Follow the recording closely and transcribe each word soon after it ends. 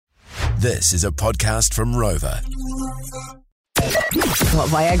This is a podcast from Rover. What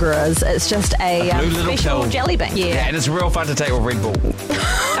Viagra is, it's just a blue little special pill. jelly bean. Yeah, and it's real fun to take with Red Bull.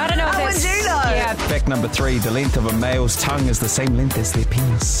 I don't know if that's... would you know? Yeah. Fact number 3, the length of a male's tongue is the same length as their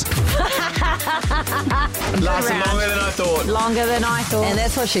penis. Lasted longer than I thought. Longer than I thought. And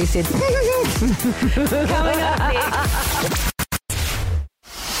that's what she said. Coming up next.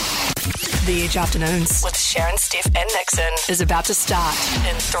 The Edge Afternoons with Sharon, Steph and Nickson is about to start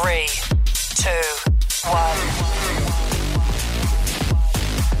in 3, 2, 1.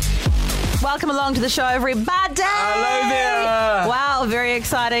 Welcome along to the show, everybody. Hello there. Wow, very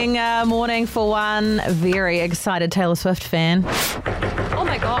exciting morning for one very excited Taylor Swift fan. Oh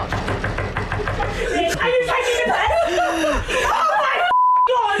my gosh.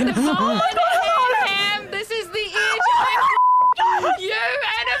 Oh my God, Ham, this is the Edge. You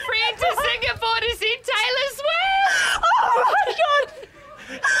and a friend to Singapore to see Taylor Swift. Oh my God.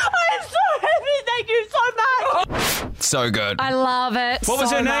 I am so happy. Thank you so much. So good. I love it. What was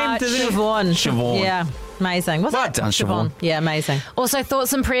so her name? much. Siobhan. Siobhan. Yeah, amazing. Was Well it? done, Siobhan. Yeah, amazing. Also,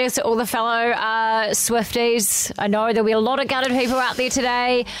 thoughts and prayers to all the fellow Swifties. I know there'll be a lot of gutted people out there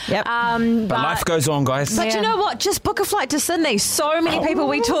today. Yep. But life goes on, guys. But Yeah. you know what? Just book a flight to Sydney. So many people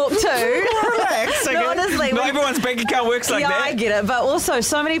we talk to. Relax. No, honestly, Not we- everyone's bank account works like yeah, that. I get it. But also,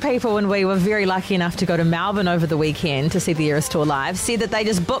 so many people, when we were very lucky enough to go to Melbourne over the weekend to see the Eras Tour live, said that they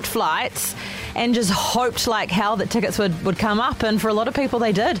just booked flights and just hoped like hell that tickets would come up. And for a lot of people,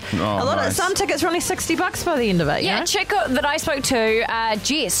 they did. Nice. Some tickets were only $60 by the end of it. Yeah, you know? a chick that I spoke to,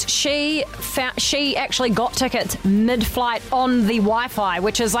 Jess, she actually got tickets mid-flight on the Wi-Fi,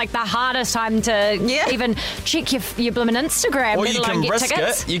 which is like the hardest time to even check your blooming Instagram. Or let you alone can get risk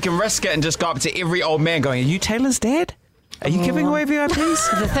tickets. it. You can risk it and just go up to every old man going, "Are you Taylor's dad? Are you giving away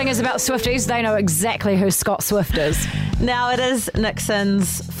VIPs?" The thing is about Swifties, they know exactly who Scott Swift is. Now it is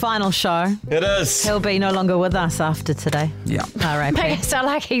Nickson's final show. It is. He'll be no longer with us after today. Yeah. All right, Make it sound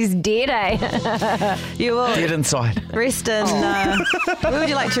like he's dead, eh? you will Dead inside. rest in. Where would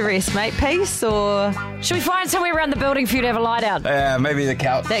you like to rest, mate? Peace or Should we find somewhere around the building for you to have a lie down? Maybe the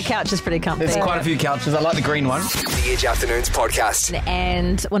couch. that couch is pretty comfy. There's quite a few couches. I like the green one. The Edge Afternoons podcast.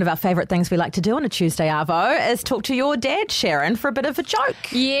 And one of our favourite things we like to do on a Tuesday Arvo is talk to your dad, Sharon, for a bit of a joke.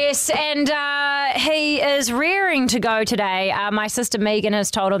 Yes, and he is rearing to go today. My sister Megan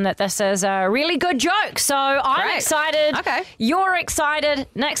has told him that this is a really good joke. So I'm Great. excited. Okay. You're excited.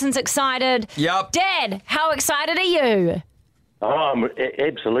 Nickson's excited. Yep. Dad, how excited are you? Oh, I'm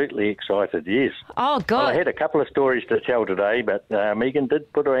absolutely excited, yes. Oh, good. Well, I had a couple of stories to tell today, but Megan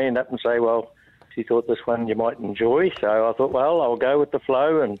did put her hand up and say, well, she thought this one you might enjoy. So I thought, well, I'll go with the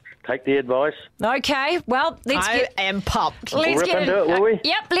flow and take the advice. Okay, well, let's get... am pumped. We'll rip into it, will we?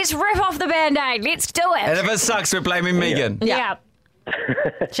 Yep, let's rip off the Band-Aid. Let's do And it. if it sucks, we're blaming Megan. Yeah.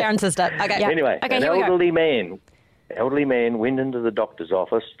 Sharon's sister. Okay. Yeah. Anyway, Okay, an here we go. elderly man went into the doctor's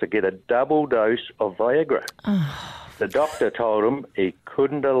office to get a double dose of Viagra. The doctor told him he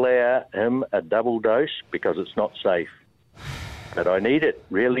couldn't allow him a double dose because it's not safe. But I need it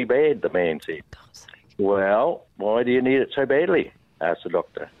really bad, the man said. Well, why do you need it so badly? Asked the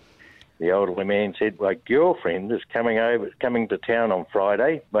doctor. The elderly man said, my girlfriend is coming to town on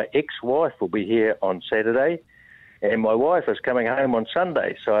Friday. My ex-wife will be here on Saturday. And my wife is coming home on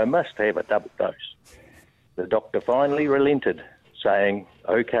Sunday, so I must have a double dose. The doctor finally relented, saying,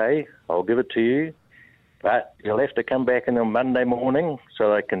 okay, I'll give it to you, but you'll have to come back in on Monday morning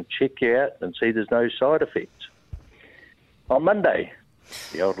so they can check you out and see there's no side effects. On Monday,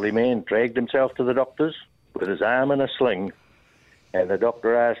 the elderly man dragged himself to the doctor's with his arm in a sling, and the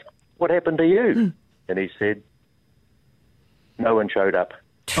doctor asked, what happened to you? And he said, no one showed up.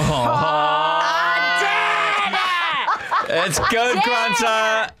 It's good,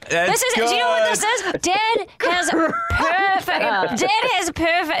 Grunter. This is, good. do you know what this is? Dad has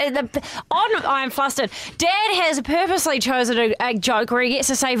I'm flustered. Dad has purposely chosen a joke where he gets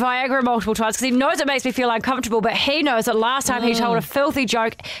to say Viagra multiple times because he knows it makes me feel uncomfortable, but he knows that last time he told a filthy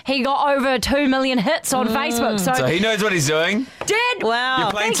joke, he got over 2 million hits on Facebook. So he knows what he's doing. Dad, Wow.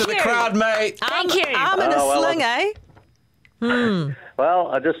 You're playing to thank the you. crowd, mate. thank you. Arm in a Oh, well, sling, eh? Well,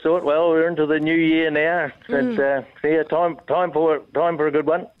 I just thought, well, we're into the new year now. But, time for a good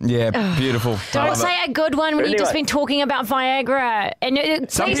one. Yeah, beautiful. I Don't love say a good one when you've just Anyway. been talking about Viagra.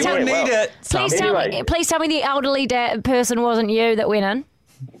 And Some please people tell me, need it. please tell me the elderly person wasn't you that went in.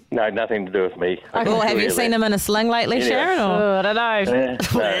 No, nothing to do with me. Well, have you seen him in a sling lately, Anyway. Sharon? Or? Oh, I don't know.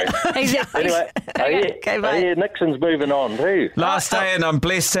 No. Anyway, Okay, bye. Nixon's moving on too. Last day, and I'm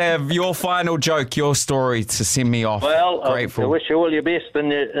blessed to have your final joke, your story to send me off. Well, I Grateful. wish you all your best in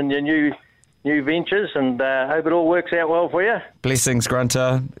your new new ventures, and hope it all works out well for you. Blessings,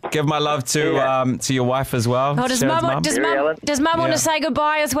 Grunter. Give my love to your wife as well. Oh, does Sharon's Mum want to say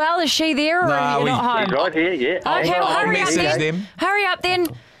goodbye as well? Is she there, or are you not home? She's right here, yeah. Okay, well, hurry up message then. them. Hurry up then.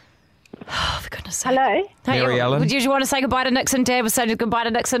 Oh, for goodness sake. Hello. Mary Ellen. Did you want to say goodbye to Nickson? Dad was saying goodbye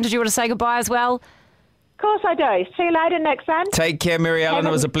to Nickson. Did you want to say goodbye as well? Of course I do. See you later, Nickson. Take care, Mary Ellen.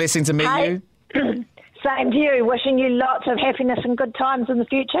 It was a blessing to meet you. Same to you. Wishing you lots of happiness and good times in the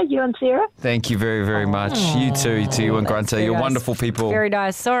future, you and Sarah. Thank you very, very much. You too, you and Grunter. You're nice. wonderful people. Very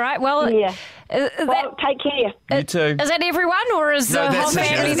nice. All right. Well, Yeah. Well, take care. You too. Is that everyone, or is No, the that's whole it.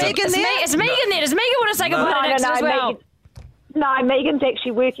 family? Is Megan there? Is Megan there? Does Megan want to say goodbye to Nickson as well? Megan's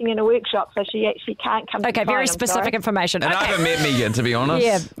actually working in a workshop, so she actually can't come to Okay, the phone, very I'm specific sorry. information. And I Okay. haven't met Megan, to be honest.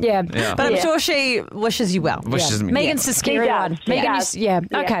 Yeah. Yeah. But I'm Yeah. sure she wishes you well. Wishes me. Megan's the scary She does. one. She Megan, does. yeah.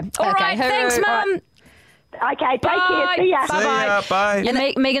 Yeah. Okay. All Okay, right. her- Thanks, Mum. Okay, take Bye. care. See ya. See ya, bye.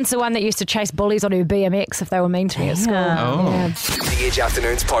 Yeah, Megan's the one that used to chase bullies on her BMX if they were mean to me at school. Oh. Yeah. The Edge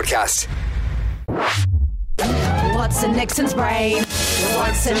Afternoons podcast. What's in Nickson's brain?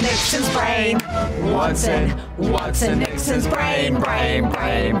 What's in Nickson's brain? What's in Nickson's brain? Brain.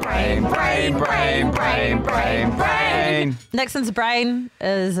 Nickson's brain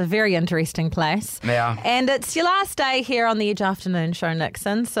is a very interesting place. Yeah. And it's your last day here on the Edge Afternoon Show,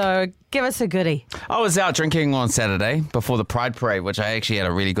 Nickson, so give us a goodie. I was out drinking on Saturday before the Pride Parade, which I actually had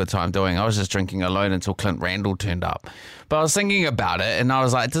a really good time doing. I was just drinking alone until Clint Randall turned up. But I was thinking about it and I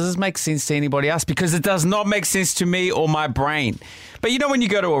was like, does this make sense to anybody else? Because it does not make sense to me or my brain. But you know when you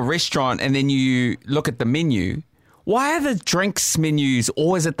go to a restaurant and then you look at the menu, why are the drinks menus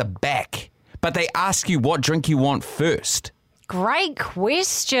always at the back? But they ask you what drink you want first. Great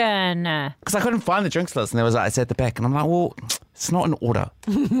question. Because I couldn't find the drinks list and there was like, it's at the back. And I'm like, well, it's not in order.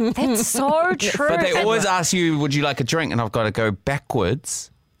 That's so true. But they always ask you, would you like a drink? And I've got to go backwards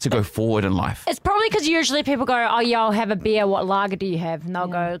to go forward in life. It's probably because usually people go, oh, yeah, I'll have a beer. What lager do you have? And they'll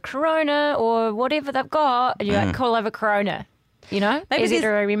go, Corona or whatever they've got. And you're like, cool, I'll have a Corona. You know? Maybe Easy to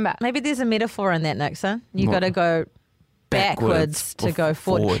there's- remember. Maybe there's a metaphor in that, Nickson. You What? got to go backwards to or go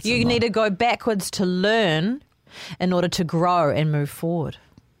forward. forwards You in need to life. go backwards to learn in order to grow and move forward.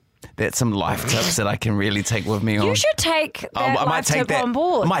 That's some life tips that I can really take with me on. You should take that life tip on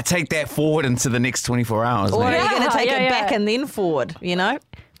board. I might take that forward into the next 24 hours. Or maybe. are you going to take Yeah, it yeah. back and then forward, you know?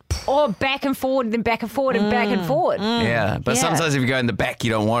 Or back and forward, and then back and forward, and back and forward. Yeah, but Yeah. sometimes if you go in the back, you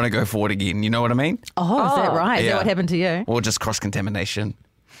don't want to go forward again. You know what I mean? Oh, is that right? Is Yeah. that what happened to you? Or just cross-contamination.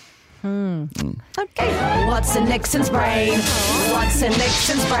 Okay. What's in Nickson's brain? What's in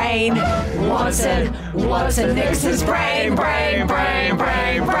Nickson's brain? What's in Nickson's brain?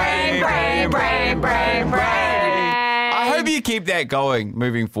 I hope you keep that going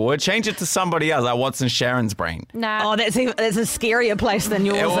moving forward. Change it to somebody else, like what's in Sharon's brain. Nah. Oh, that's a scarier place than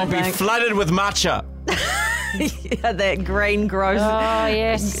yours, It will I be think. flooded with matcha. Yeah, that green, gross Oh,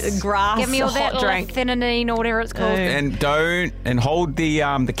 yes. grass Give me all that hot drink. lecithinine or whatever it's called. And hold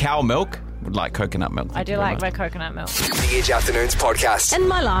the cow milk, like coconut milk. I do like my coconut milk. The Edge Afternoons podcast. In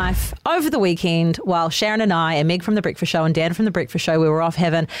my life, over the weekend, while Sharon and I and Meg from The Breakfast Show and Dan from The Breakfast Show, we were off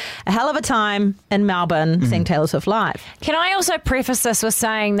having a hell of a time in Melbourne seeing Taylor Swift live. Can I also preface this with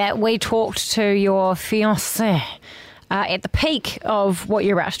saying that we talked to your fiancé at the peak of what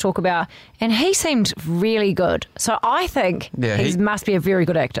you're about to talk about, and he seemed really good. So I think he must be a very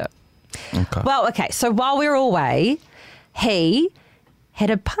good actor. Okay. Well, okay, so while we were away, he had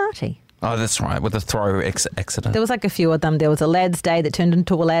a party. Oh, that's right, with the throw accident. There was like a few of them. There was a lads' day that turned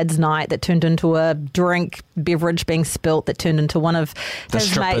into a lads' night, that turned into a beverage being spilt, that turned into one of The his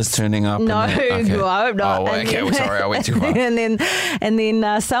strippers mates. turning up. No, and that- okay. no, not. Oh, And okay. then- Well, sorry, I went too far. and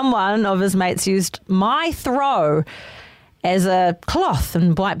then someone of his mates used my throw as a cloth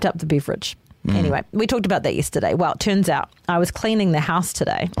and wiped up the beverage. Anyway, we talked about that yesterday. Well, it turns out I was cleaning the house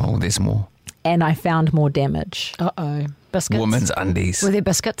today Oh, there's more. and I found more damage. Uh-oh. Biscuits. Women's undies. Were there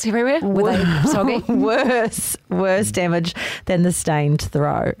biscuits everywhere? Were they soggy? Worse damage than the stained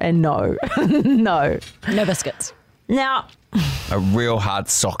throw. And no, no. No biscuits. Now, A real hard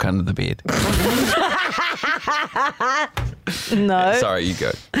sock under the bed. no. Sorry, you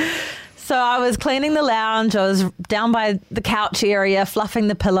go. So I was cleaning the lounge. I was down by the couch area, fluffing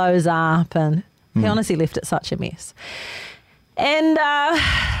the pillows up, and he honestly left it such a mess. And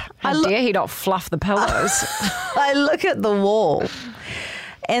How dare he not fluff the pillows? I look at the wall,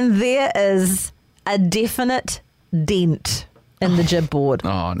 and there is a definite dent in the jib board.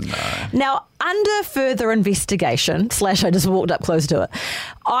 Oh, no. Now, under further investigation, / I just walked up close to it,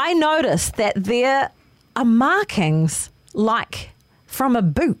 I noticed that there are markings like from a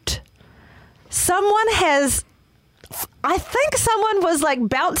boot. Someone has I think someone was like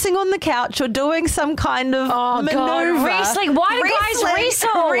bouncing on the couch or doing some kind of maneuver. God. Wrestling. Why do guys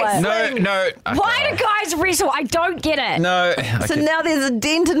wrestle? No. Why do guys wrestle? I don't get it. No. So now there's a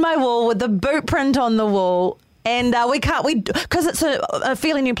dent in my wall with the boot print on the wall. And because it's a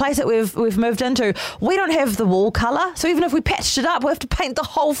fairly new place that we've moved into, we don't have the wall colour. So even if we patched it up, we have to paint the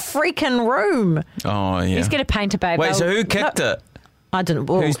whole freaking room. Oh, yeah. He's going to paint a baby. Wait, so who kicked it? I didn't.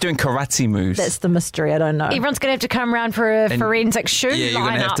 Well, Who's doing karate moves? That's the mystery. I don't know. Everyone's going to have to come round for a forensic shoe lineup. Yeah, you're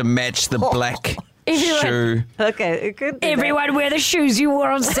going to have to match the black shoe. Okay, it could be Everyone wear the shoes you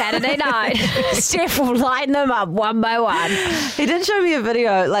wore on Saturday night. Steph will line them up one by one. He did show me a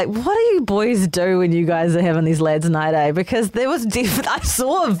video. Like, what do you boys do when you guys are having these lads' night, eh? Because there was I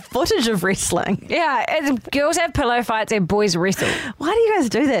saw footage of wrestling. Yeah, girls have pillow fights and boys wrestle. Why do you guys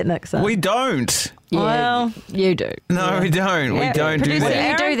do that, Nickson? We don't. Yeah, well, you do. No, we don't. Yeah. We don't do Producer What do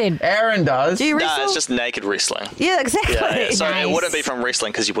that. you do then? Aaron does. Do you No, wrestle? it's just naked wrestling. Yeah, exactly. Yeah, so Nice. it wouldn't be from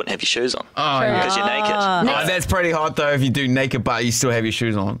wrestling because you wouldn't have your shoes on. Oh, yeah. Because you're naked. Oh, that's pretty hot though if you do naked but you still have your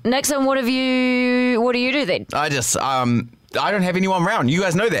shoes on. Nickson, what do you do then? I just I don't have anyone around. You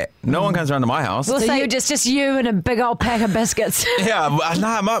guys know that. No one comes around to my house. So you just you and a big old pack of biscuits. Yeah,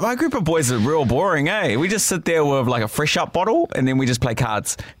 nah, my group of boys are real boring, eh? We just sit there with like a fresh up bottle and then we just play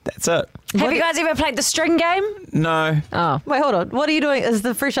cards. That's it. Have you guys ever played the string game? No. Oh. Wait, hold on. What are you doing? Is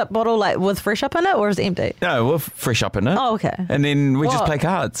the fresh up bottle like with fresh up in it or is it empty? No, we're fresh up in it. Oh, okay. And then we just What? play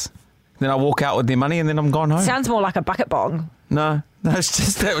cards. Then I walk out with their money and then I'm gone home. Sounds more like a bucket bong. No, it's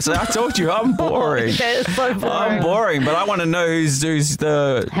just that. I told you, I'm boring. That's so boring. I'm boring, but I want to know who's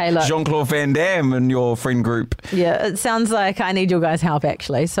the Hey, look. Jean-Claude Van Damme in your friend group. Yeah, it sounds like I need your guys' help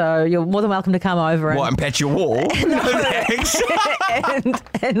actually. So you're more than welcome to come over and, What, and patch your wall? No, thanks.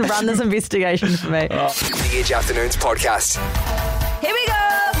 and run this investigation for me. The Edge Afternoons podcast. Here we go.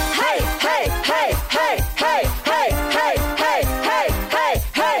 Hey, hey, hey, hey, hey, hey, hey, hey, hey, hey,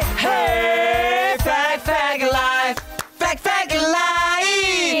 hey, hey. Fact life. Fact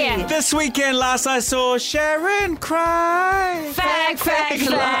life. This weekend, last I saw Sharon cry. Fact life.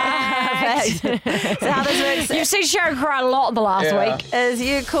 So how this works You've seen Sharon cry a lot the last week. is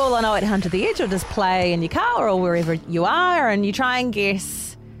you call on 0800 The Edge or just play in your car or wherever you are and you try and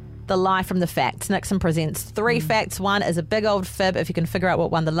guess the lie from the facts. Nickson presents 3 facts. One is a big old fib. If you can figure out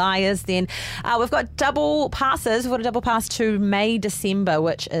what one the lie is, then we've got double passes. We've got a double pass to May, December,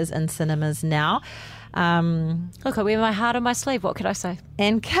 which is in cinemas now. Look, I wear my heart on my sleeve. What could I say?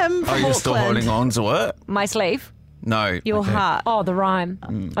 And Kim from Oh, you're still Auckland. holding on to it? My sleeve? No. Your okay. heart. Oh, the rhyme.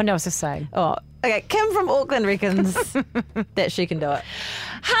 Oh, no, it's the same. Oh, okay. Kim from Auckland reckons that she can do it.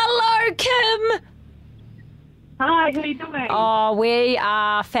 Hello, Kim. Hi, how are you doing? Oh, we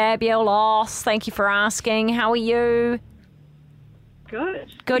are fabulous. Thank you for asking. How are you?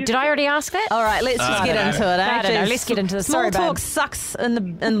 Good. Good. Did I already ask that? All right, let's just get into it. I don't know. Let's get into the Small story, talk babe. sucks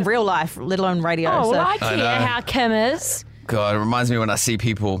in real life, let alone radio. Oh, well, so. I care know. how Kim is. God, it reminds me when I see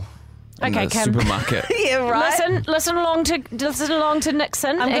people in Okay, the Kim. supermarket. Yeah, right. Listen along to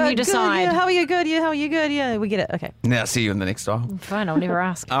Nickson, I'm and good, you decide. Good, yeah. How are you? Good. Yeah. How are you? Good. Yeah. We get it. Okay. Now, see you in the next aisle. Fine, I'll never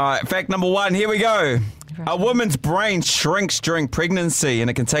ask. All right, fact number 1. Here we go. A woman's brain shrinks during pregnancy and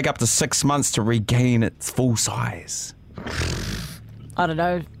it can take up to 6 months to regain its full size. I don't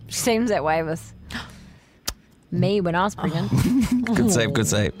know. Seems that way with me when I was pregnant. Good save, good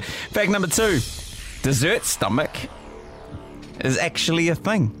save. Fact number 2. Dessert stomach is actually a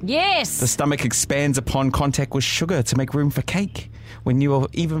thing. Yes. The stomach expands upon contact with sugar to make room for cake when you are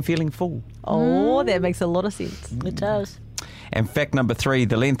even feeling full. Oh, that makes a lot of sense. It does. And fact number 3,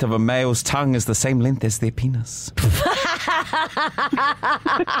 the length of a male's tongue is the same length as their penis.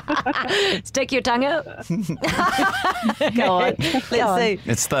 Stick your tongue out. Go on. Let's see.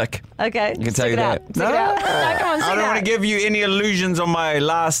 It's thick. Okay. I can tell you it out. that. Stick it out. No, come on, stick I it don't want out. to give you any illusions on my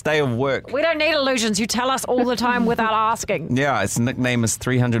last day of work. We don't need illusions. You tell us all the time without asking. Yeah, its nickname is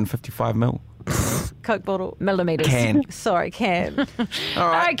 355 mil. Coke bottle. Millimeters. Can. Sorry, can. All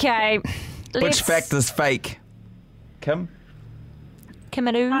right. Okay. Which fact is fake? Kim?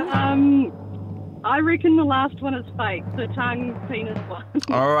 Kimanoo. I reckon the last one is fake, the tongue penis one.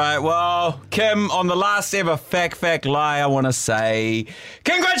 All right, well, Kim, on the last ever fact lie, I want to say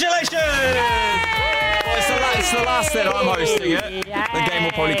congratulations! Well, it's the last that I'm hosting it. The game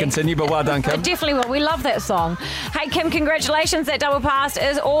will probably continue, but well done, Kim. It definitely will. We love that song. Hey, Kim, congratulations. That double pass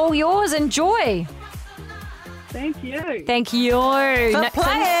is all yours. Enjoy. Thank you. Thank you. For Nickson.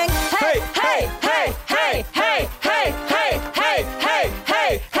 playing. Hey, hey, hey, hey, hey, hey, hey, hey, hey,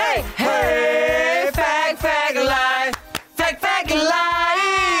 hey, hey, hey. Fact lie. Fact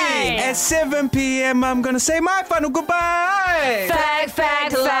lie. At 7 p.m., I'm going to say my final goodbye.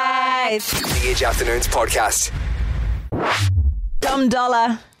 Fact lie. The Edge Afternoons podcast.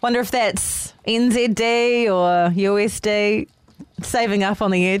 $1. Wonder if that's NZD or USD. Saving up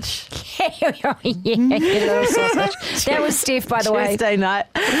on the edge. Yeah, you little sausage. That was Steph, by the way. Tuesday night.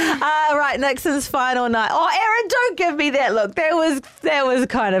 Right, Nickson's final night. Oh, Aaron, don't give me that look. That was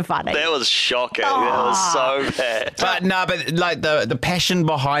kind of funny. That was shocking. That was so bad. But like the passion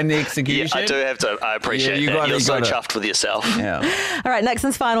behind the execution. Yeah, I do have to. I appreciate you that. got it, You're you so got it. chuffed with yourself. Yeah. All right,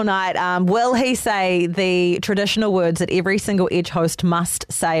 Nickson's final night. Will he say the traditional words that every single Edge host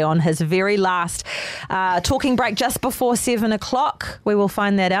must say on his very last talking break just before 7 o'clock? We will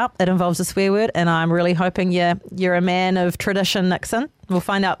find that out. It involves a swear word, and I'm really hoping you're a man of tradition, Nickson. We'll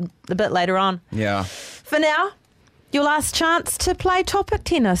find out a bit later on. Yeah. For now, your last chance to play topic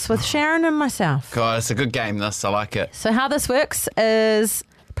tennis with Sharon and myself. God, it's a good game, this. I like it. So how this works is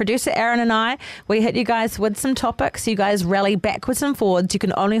producer Aaron and I, we hit you guys with some topics. You guys rally backwards and forwards. You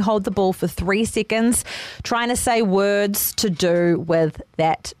can only hold the ball for 3 seconds, trying to say words to do with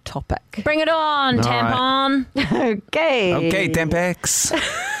that topic. Bring it on, All tampon. Okay. Okay, Tempex.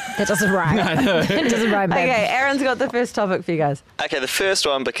 That doesn't rhyme. It doesn't rhyme, babe. Okay, Aaron's got the first topic for you guys. Okay, the first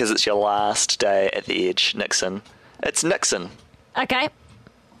one, because it's your last day at the Edge, Nickson. It's Nickson. Okay.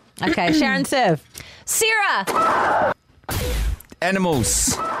 Okay, Sharon, serve. Sarah.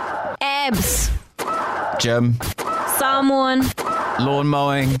 Animals. Abs. Gym. Someone. Lawn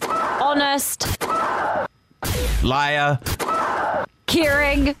mowing. Honest. Liar.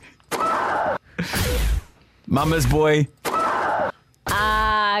 Caring. Mama's boy.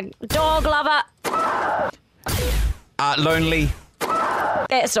 Dog lover. Lonely.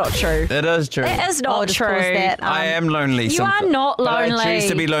 That's not true. It is true. It is not just true. pause that. I am lonely. You are not But I lonely. choose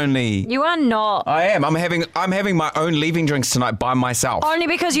to be lonely. You are not. I am. I'm having my own leaving drinks tonight by myself. Only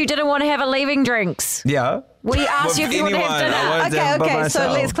because you didn't want to have a leaving drinks. Yeah. We asked you if you want to have Anyone, I dinner. won't have by Okay, so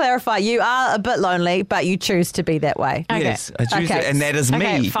myself. let's clarify. You are a bit lonely, but you choose to be that way. Okay. Yes, I choose Okay. it, and that is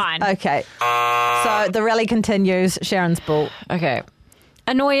Okay, me. fine. Okay. So the rally continues. Sharon's ball. Okay.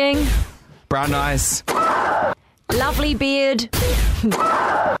 Annoying. Brown eyes, Lovely beard.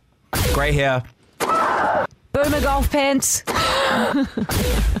 grey hair, Boomer golf pants.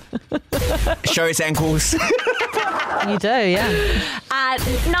 shows ankles, You do, yeah.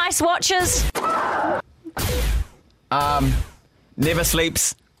 Nice watches. never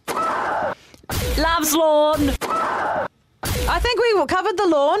sleeps. Loves lawn. I think we covered the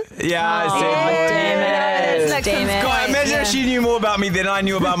lawn. Yeah, I said damn it. That's Damn it. God, imagine if she knew more about me than I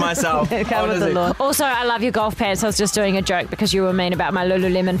knew about myself. Covered the Honestly. lawn. Also, I love your golf pants. I was just doing a joke because you were mean about my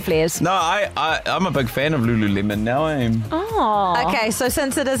Lululemon flares. No, I'm a big fan of Lululemon. Now I'm. Oh. Okay, so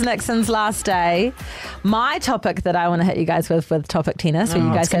since it is Nickson's last day, my topic that I want to hit you guys with topic tennis, where you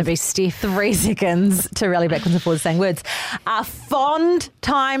guys it's gonna have be Steph. 3 seconds to rally backwards and forwards saying words, are fond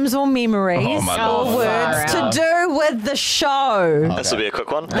times or memories Oh, my or Lord. words to do with the show. This will be a quick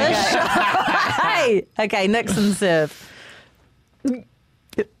one. Hey, okay, Nickson serve.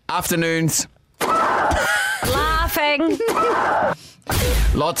 Afternoons, Laughing.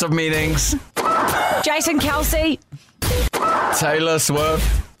 lots of meetings, Jason Kelsey. Taylor Swift,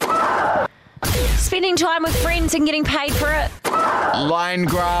 Spending time with friends and getting paid for it. line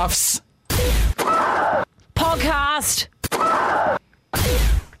graphs, Podcast.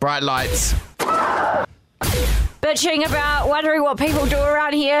 bright lights, Bitching about wondering what people do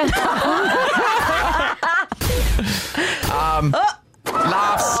around here.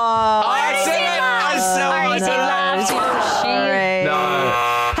 laughs. I said it. I said it.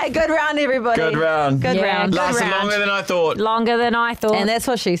 No. Hey, good round, everybody. Good round. Good Yeah, round. good Lasted round. longer than I thought. Longer than I thought. And that's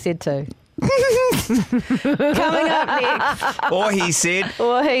what she said too. Coming up next. Or he said.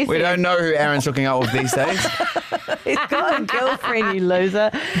 Or he We said, don't know who Aaron's hooking up with these days. he's got a girlfriend, you loser.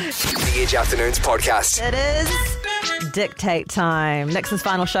 The Edge Afternoons podcast. It is dictate time. Nickson's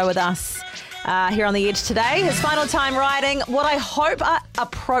final show with us here on The Edge today. His final time writing what I hope are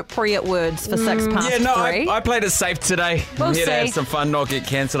appropriate words for 6 past Yeah, no, 3. I played it safe today. We'll I'm here to see. have some fun, not get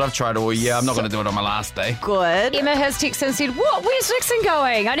cancelled. I've tried all year. I'm not going to do it on my last day. Good. Emma has texted and said, "What? Where's Nickson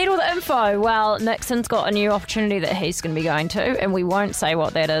going? I need all the info." Well, Nickson's got a new opportunity that he's going to be going to, and we won't say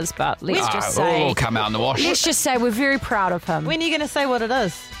what that is, but let's just It'll say, all come out in the wash. let's just say we're very proud of him. When are you going to say what it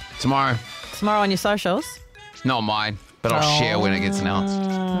is? Tomorrow. Tomorrow on your socials. Not mine, but I'll share when it gets announced.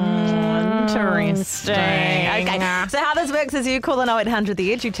 Interesting. Okay. So how this works is you call in 0800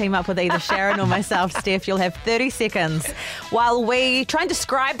 The Edge. You team up with either Sharon or myself, Steph. You'll have 30 seconds while we try and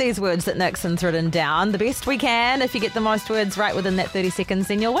describe these words that Nickson's written down the best we can. If you get the most words right within that 30 seconds,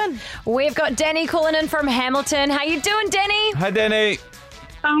 then you'll win. We've got Danny calling in from Hamilton. How you doing, Danny? Hi, Danny.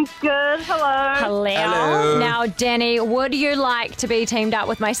 I'm good. Hello. Hello. Now, Danny, would you like to be teamed up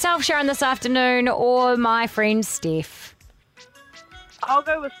with myself, Sharon, this afternoon, or my friend Steph? I'll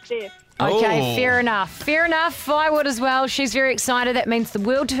go with Steph. Okay, Oh. fair enough. Fair enough. I would as well. She's very excited. That means the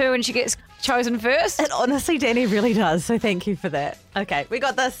world to her when she gets chosen first. It honestly, Danny, really does. So thank you for that. Okay, we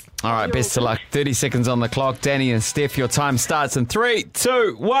got this. All right, best of luck. 30 seconds on the clock. Danny and Steph, your time starts in 3,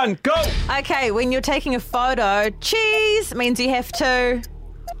 2, 1, go! Okay, when you're taking a photo, cheese means you have to...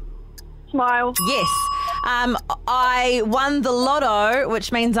 Smile. Yes. I won the lotto,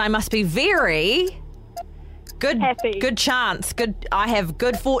 which means I must be very... Happy. Good chance. I have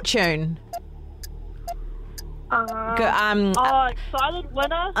good fortune. Excited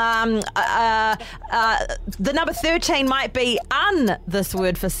winner. The number 13 might be this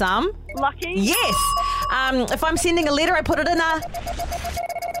word for some. Lucky. Yes. If I'm sending a letter, I put it in a...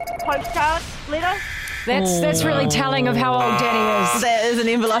 Postcard. Letter. That's really telling of how old Danny is. There is an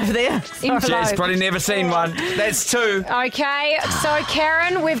envelope there. She's probably never seen one. That's 2. Okay, so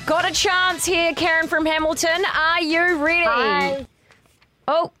Karen, we've got a chance here. Karen from Hamilton, are you ready? Hi.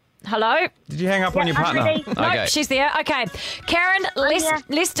 Oh, hello. Did you hang up on your I'm partner? ready. Okay. Nope, she's there. Okay, Karen,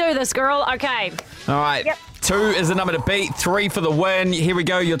 let's do this, girl. Okay. All right. Yep. 2 is the number to beat. 3 for the win. Here we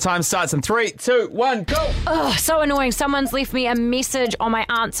go. Your time starts in 3, 2, 1, go. Oh, so annoying. Someone's left me a message on my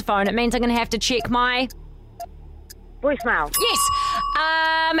aunt's phone. It means I'm going to have to check my... Voicemail. Yes.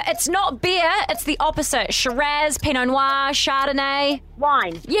 It's not beer. It's the opposite. Shiraz, Pinot Noir, Chardonnay.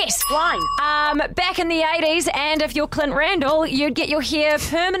 Wine. Yes. Wine. Back in the 80s, and if you're Clint Randall, you'd get your hair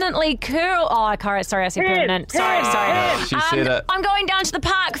permanently curled. Oh, sorry, I said permanent. Sorry. She said it. I'm going down to the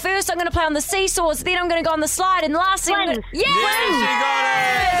park. First, I'm going to play on the seesaws. Then I'm going to go on the slide. And the last thing... Twins. Yeah! She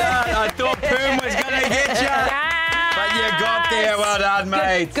got it. I thought Perm was going to get you. But you got there. Well done,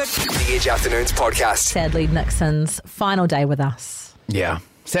 mate. Good. The Edge Afternoons podcast. Sadly, Nickson's final day with us. Yeah.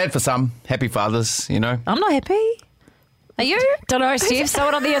 Sad for some. Happy fathers, you know. I'm not happy. Are you? Don't know, Steph.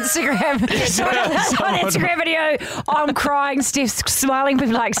 Someone on the Instagram. Someone on the Instagram video. I'm crying. Steph's smiling.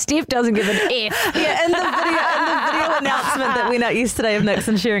 People like, Steph doesn't give an F. Yeah, in the video announcement that went out yesterday of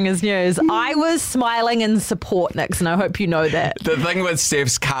Nickson sharing his news, I was smiling in support, Nickson. I hope you know that. The thing with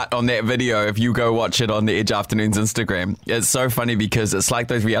Steph's cut on that video, if you go watch it on the Edge Afternoons Instagram, it's so funny because it's like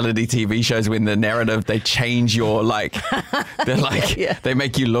those reality TV shows when the narrative, they change your, they're like, they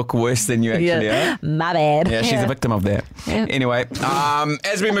make you look worse than you actually are. My bad. Yeah, she's a victim of that. Yeah. Anyway,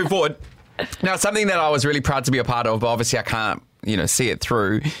 as we move forward, now something that I was really proud to be a part of, but obviously I can't, see it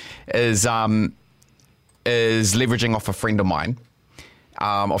through, is leveraging off a friend of mine,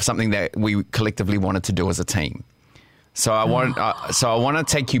 of something that we collectively wanted to do as a team. So I want to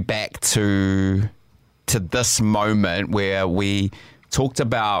take you back to this moment where we talked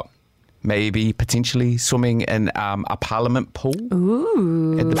about maybe potentially swimming in a parliament pool.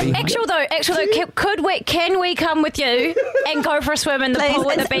 Ooh. At the Beehive. Actual though, can we come with you and go for a swim in the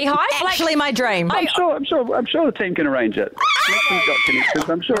pool at the Beehive? Actually, my dream. I'm sure the team can arrange it. Nickson's got connections.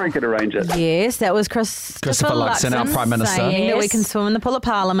 I'm sure he could arrange it. Yes, that was Christopher Luxon, our Prime Minister. saying that we can swim in the pool of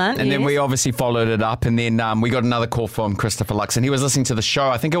Parliament. And then we obviously followed it up, and then we got another call from Christopher Luxon. He was listening to the show.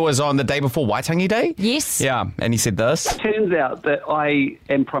 I think it was on the day before Waitangi Day. Yes. Yeah, and he said this. It turns out that I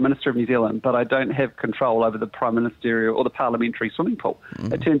am Prime Minister of New Zealand, but I don't have control over the Prime Ministerial or the parliamentary swimming pool.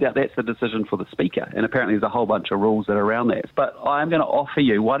 It turns out that's a decision for the Speaker, and apparently there's a whole bunch of rules that are around that. But I'm going to offer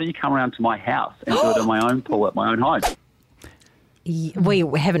you, why don't you come around to my house and do it in my own pool at my own home? We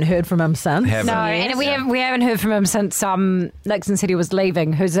haven't heard from him since. Haven't. No, and we haven't heard from him since Nickson said he was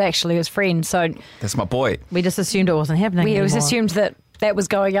leaving, who's actually his friend. So That's my boy. We just assumed it wasn't happening we anymore. assumed that was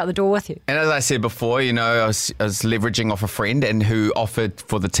going out the door with you. And as I said before, I was leveraging off a friend and who offered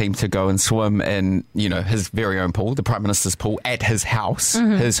for the team to go and swim in, his very own pool, the Prime Minister's pool, at his house,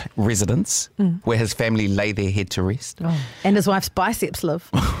 his residence, where his family lay their head to rest. Oh. And his wife's biceps live.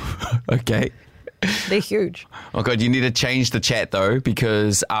 Okay. They're huge. Oh, God, you need to change the chat, though,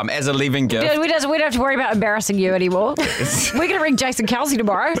 because as a leaving gift... We don't have to worry about embarrassing you anymore. We're going to ring Jason Kelsey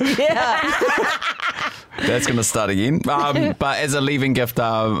tomorrow. Yeah. That's going to start again. But as a leaving gift,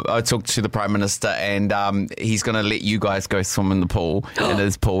 I talked to the Prime Minister, and he's going to let you guys go swim in the pool, in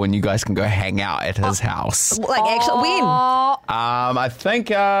his pool, and you guys can go hang out at his house. Like, actually, when? I think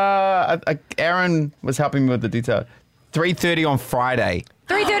Aaron was helping me with the detail. 3:30 on Friday.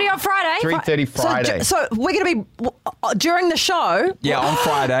 3:30 on Friday? 3:30 Friday. So we're going to be, during the show... Yeah, on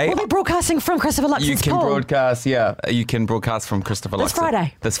Friday. We'll be broadcasting from Christopher Luxon's You can pool. broadcast, you can broadcast from Christopher Luxon. This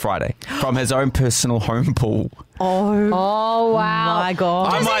Friday? This Friday. From his own personal home pool. Oh, wow. My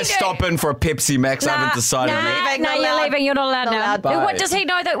God. I might stop in for a Pepsi Max. I haven't decided yet. Not you're allowed. leaving. You're not allowed Not now. allowed. Bye. What, does he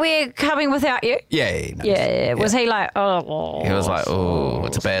know that we're coming without you? Yeah, he knows. Yeah. Was he like, oh. He was like, oh,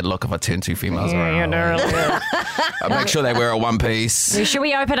 it's a bad look if I turn two females around. I make sure they wear a one piece. Should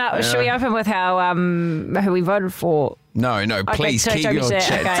we open up? Should we open with how who we voted for No, please so keep don't be your sad.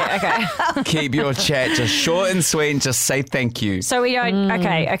 chat. Okay. Keep your chat just short and sweet and just say thank you. So we don't.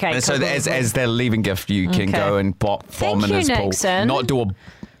 Okay. And so cool. as their leaving gift, you can Okay. go and bomb Thank in you, his pool. Nickson. Not do a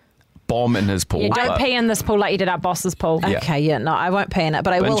bomb in his pool. Yeah, don't but- pee in this pool like you did our boss's pool. Yeah. Okay, yeah, no, I won't pee in it,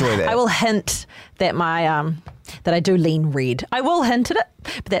 but I will. Enjoy that. I will hint that my that I do lean red. I will hint at it,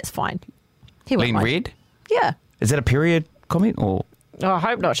 but that's fine. He won't Lean mind. red? Yeah. Is that a period comment or Oh, I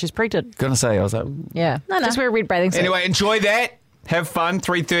hope not. She's pregnant. gonna say? I was like, Yeah. No. Just wear a red bathing suit. anyway, enjoy that. Have fun.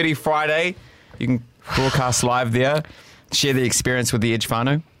 3:30 Friday. You can broadcast live there. Share the experience with the Edge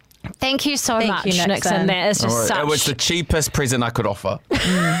whānau. Thank you so Thank much, you, Nickson. Nickson. That is just such. It was the cheapest present I could offer.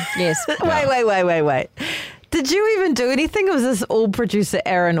 Yes. Wait. Did you even do anything, or was this all producer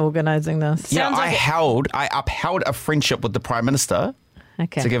Aaron organising this? Yeah, Sounds like I upheld a friendship with the Prime Minister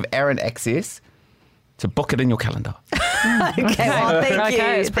Okay. to give Aaron access to book it in your calendar. Okay, well, thank you.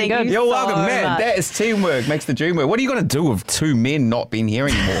 Okay, it's pretty Thank good. you You're so welcome, man. much. That is teamwork, makes the dream work. What are you going to do with two men not being here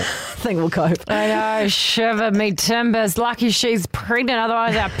anymore? I think we'll cope. I know, shiver me timbers. Lucky she's pregnant,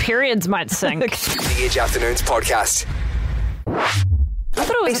 otherwise our periods might sink. The Edge Afternoons podcast. I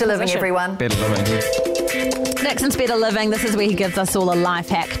thought it was Better a living, position. everyone. Better living. Nickson's Better Living. This is where he gives us all a life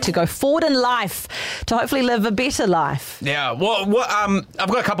hack to go forward in life, to hopefully live a better life. Yeah, well, I've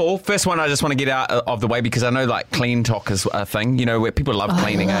got a couple. First one I just want to get out of the way because I know like clean talk is a thing, you know, where people love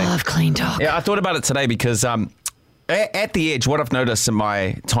cleaning. I love clean talk. Yeah, I thought about it today because at the Edge, what I've noticed in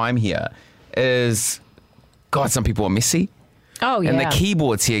my time here is, God, some people are messy. Oh, yeah. And the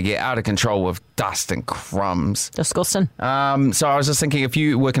keyboards here get out of control with dust and crumbs. Disgusting. So I was just thinking, if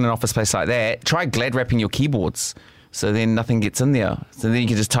you work in an office place like that, try glad wrapping your keyboards so then nothing gets in there. So then you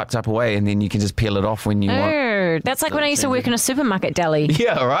can just type away and then you can just peel it off when you want. Oh, that's like when I used to work in a supermarket deli.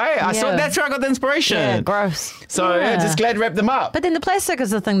 Yeah, right? I saw Yeah. that's where I got the inspiration. Yeah, gross. So yeah, just glad wrap them up. But then the plastic is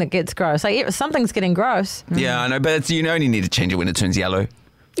the thing that gets gross. Like something's getting gross. Yeah, I know, but you only need to change it when it turns yellow.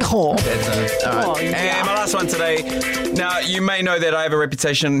 Oh. That's it. All right. And my last one today. Now, you may know that I have a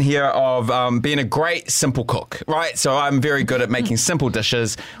reputation here of being a great simple cook, right? So I'm very good at making simple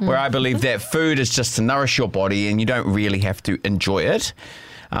dishes where I believe that food is just to nourish your body and you don't really have to enjoy it,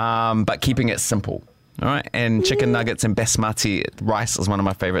 but keeping it simple. All right, and chicken nuggets and basmati rice is one of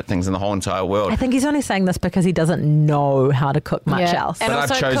my favourite things in the whole entire world. I think he's only saying this because he doesn't know how to cook much else. And But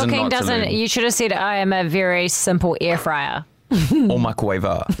I've also, chosen cooking not to doesn't. learn. You should have said I am a very simple air fryer. Or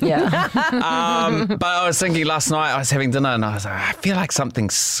microwaver. Yeah. But I was thinking last night, I was having dinner and I was like, I feel like something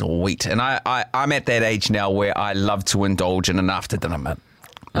sweet. And I'm at that age now where I love to indulge in an after dinner mint.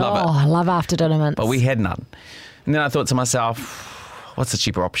 Love it. I love after dinner mints. But we had none. And then I thought to myself, what's the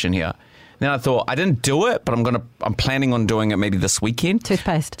cheaper option here? Then I thought, I didn't do it, but I'm planning on doing it maybe this weekend.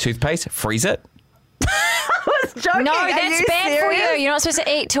 Toothpaste, freeze it. Joking. No, Are that's you bad for you. serious? You're not supposed to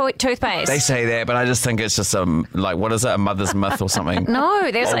eat toothpaste. They say that, but I just think it's just what is it, a mother's myth or something?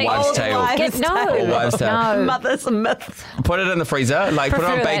 No, there's Or like wives' tale. Or wives' tale. No. Mother's myth. Put it in the freezer, put it Prefer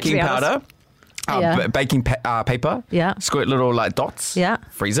on that, to baking be honest. powder, Yeah. baking paper, Yeah. squirt little dots, Yeah.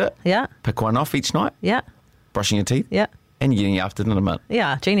 freeze it, Yeah. pick one off each night, Yeah. brushing your teeth, Yeah. and you're getting your after dinner mint.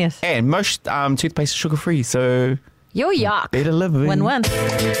 Yeah. Genius. And most toothpaste is sugar-free, so You're yuck. better living. Win-win.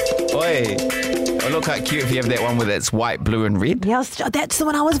 Oi. It'll look quite cute if you have that one with its white, blue and red. Yes, that's the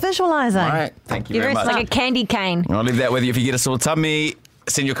one I was visualising. All right, thank you You're very very much. Like a candy cane. I'll leave that with you. If you get a sore tummy,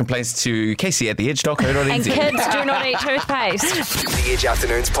 send your complaints to casey@theedge.co.nz. And kids do not eat toothpaste. The Edge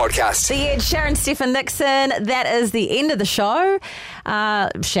Afternoons podcast. The Edge, Sharon, Stephen, Nickson. That is the end of the show.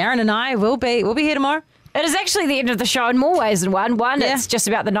 Sharon and I will be here tomorrow. It is actually the end of the show in more ways than one. One, Yeah. it's just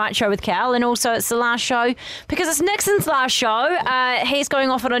about the night show with Cal, and also it's the last show because it's Nickson's last show. He's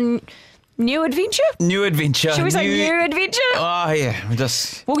going off on a new adventure. New adventure. Should we say new adventure? Oh, yeah.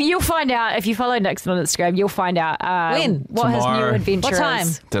 Just Well, you'll find out if you follow Nickson on Instagram. You'll find out When? what his Tomorrow. new adventure What time?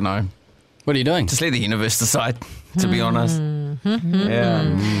 is. don't know. What are you doing? Just let the universe decide, to be honest. Yeah.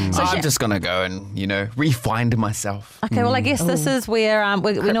 I'm just going to go and, re-find myself. Okay, well, I guess this is where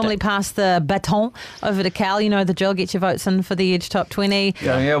we normally pass the baton over to Cal. You know the drill. Get your votes in for the Edge Top 20.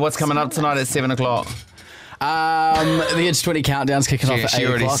 Yeah, what's coming up tonight at 7 o'clock? The Edge 20 countdown's kicking off at She 8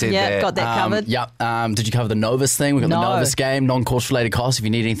 already o'clock. said Yeah, that. got that covered. Yep. Did you cover the Novus thing? We've got the No. Novus game, non-course related costs. If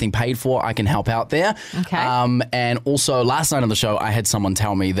you need anything paid for, I can help out there. Okay. And also, last night on the show, I had someone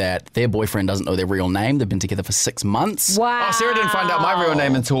tell me that their boyfriend doesn't know their real name. They've been together for 6 months. Wow. Oh, Sarah didn't find out my real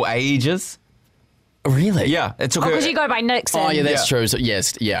name until ages. Really? Yeah, it took her. Because you go by Nickson. Oh, yeah, that's Yeah. true. So,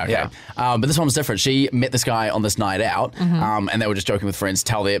 yes, yeah, okay. Yeah. But this one was different. She met this guy on this night out, and they were just joking with friends.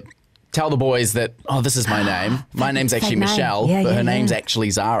 Tell the boys that, this is my name. My name's actually fake name. Michelle, Yeah, but yeah, her name's yeah. actually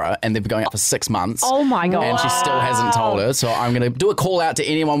Zara, and they've been going out for 6 months. Oh, my God. And she still hasn't told her, so I'm going to do a call out to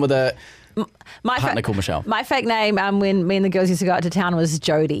anyone with a My partner called Michelle. My fake name when me and the girls used to go out to town was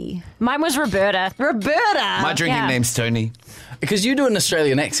Jodie. Mine was Roberta. My drinking name's Tony. Because you do an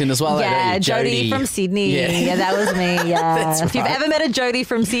Australian accent as well, Yeah, don't you? Jodie from Sydney. Yeah, that was me. Yeah. That's If you've right. ever met a Jodie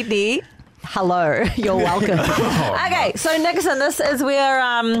from Sydney, hello, you're welcome. Okay, so Nickson, this is where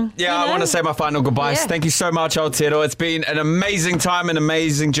I want to say my final goodbyes. Yeah. Thank you so much, Aotearoa. It's been an amazing time, an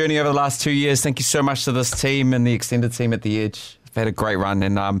amazing journey over the last 2 years. Thank you so much to this team and the extended team at the Edge. I've had a great run,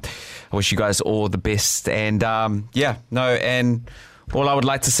 and I wish you guys all the best. And and all I would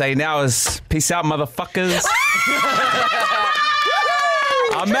like to say now is peace out, motherfuckers.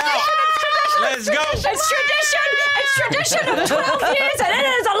 I'm out. Let's go. It's tradition of 12 years, and it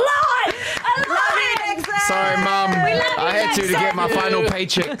is a lie. Sorry, Mum. We love you, I had to Nickson. get my final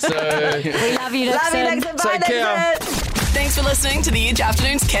paycheck, so... We love you, Love you, Nickson. Nickson. Bye, Take care. Nickson. Thanks for listening to the Edge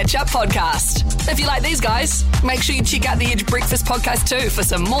Afternoons Catch Up Podcast. If you like these guys, make sure you check out the Edge Breakfast Podcast too for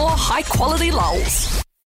some more high quality lols.